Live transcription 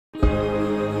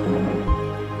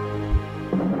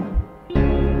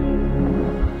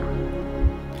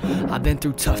I've been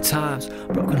through tough times,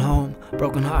 broken home,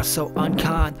 broken heart, so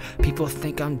unkind. People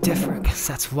think I'm different, cause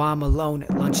that's why I'm alone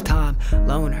at lunchtime.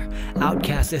 Loner,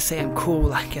 outcast, they say I'm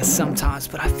cool, I guess sometimes,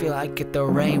 but I feel I get the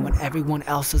rain when everyone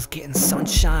else is getting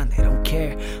sunshine. They don't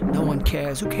care, no one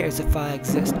cares, who cares if I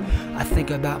exist? I think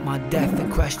about my death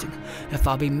and question if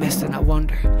I'll be missed, and I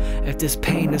wonder if this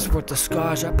pain is worth the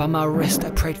scars right by my wrist. I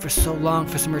prayed for so long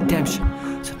for some redemption,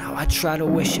 so now I try to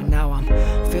wish it. Now I'm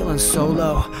feeling so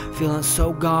low, feeling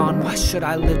so gone. Why should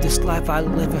I live this life I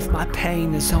live if my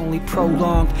pain is only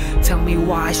prolonged? Tell me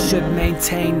why I should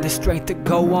maintain the strength to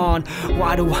go on.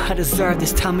 Why do I deserve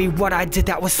this? Tell me what I did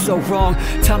that was so wrong.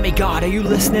 Tell me, God, are you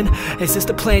listening? Is this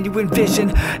the plan you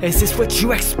envision? Is this what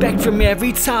you expect from me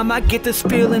every time I get this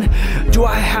feeling? Do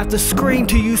I have to scream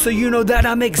to you so you know that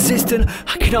I'm existing?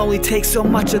 I can only take so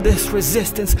much of this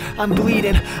resistance. I'm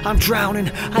bleeding, I'm drowning,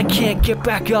 I can't get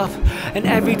back up. And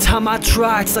every time I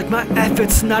try, it's like my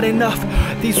effort's not enough.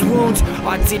 These wounds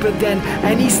are deeper than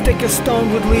any stick or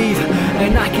stone would leave,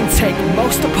 and I can take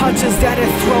most of the punches that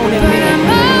are thrown at me. But I'm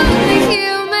only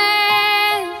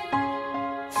human,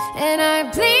 and I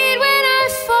bleed when I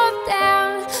fall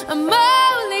down. I'm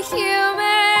only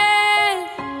human,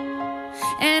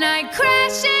 and I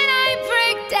crash and I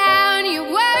break down. Your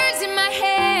words in my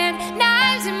head,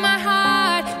 knives in my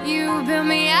heart. You build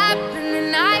me up and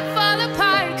then I fall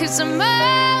apart, 'cause I'm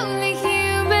only human.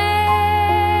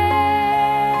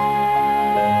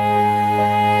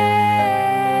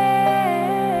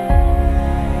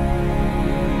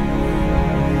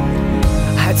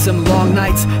 Some long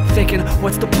nights thinking,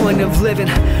 what's the point of living?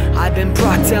 I've been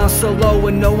brought down so low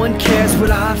and no one cares what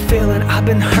I'm feeling. I've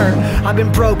been hurt, I've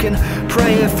been broken,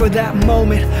 praying for that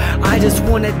moment. I just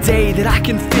want a day that I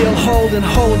can feel whole and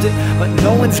hold it, but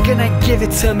no one's gonna give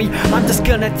it to me. I'm just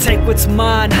gonna take what's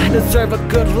mine. I deserve a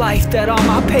good life that all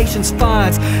my patience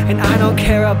finds, and I don't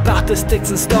care about the sticks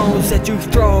and stones that you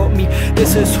throw at me.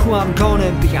 This is who I'm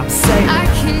gonna be, I'm saying I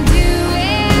can do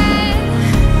it,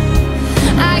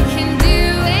 I can do it.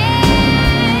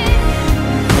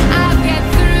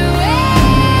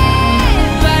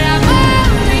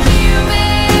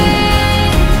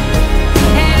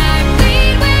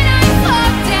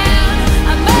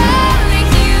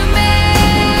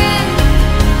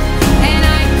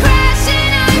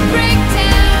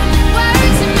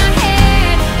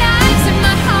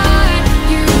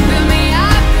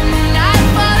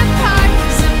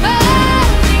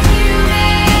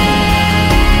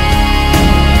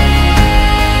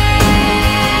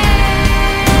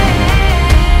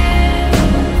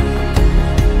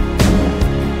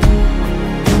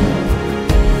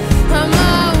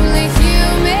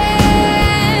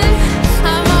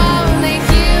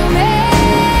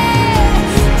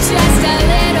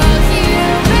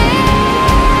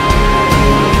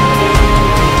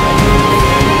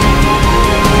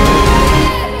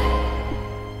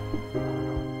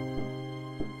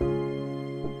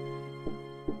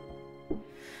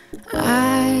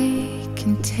 I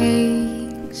can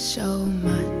take so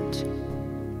much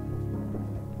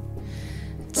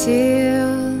till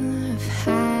I've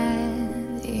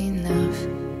had enough,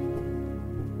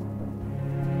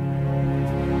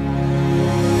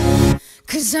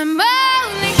 'cause I'm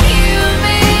only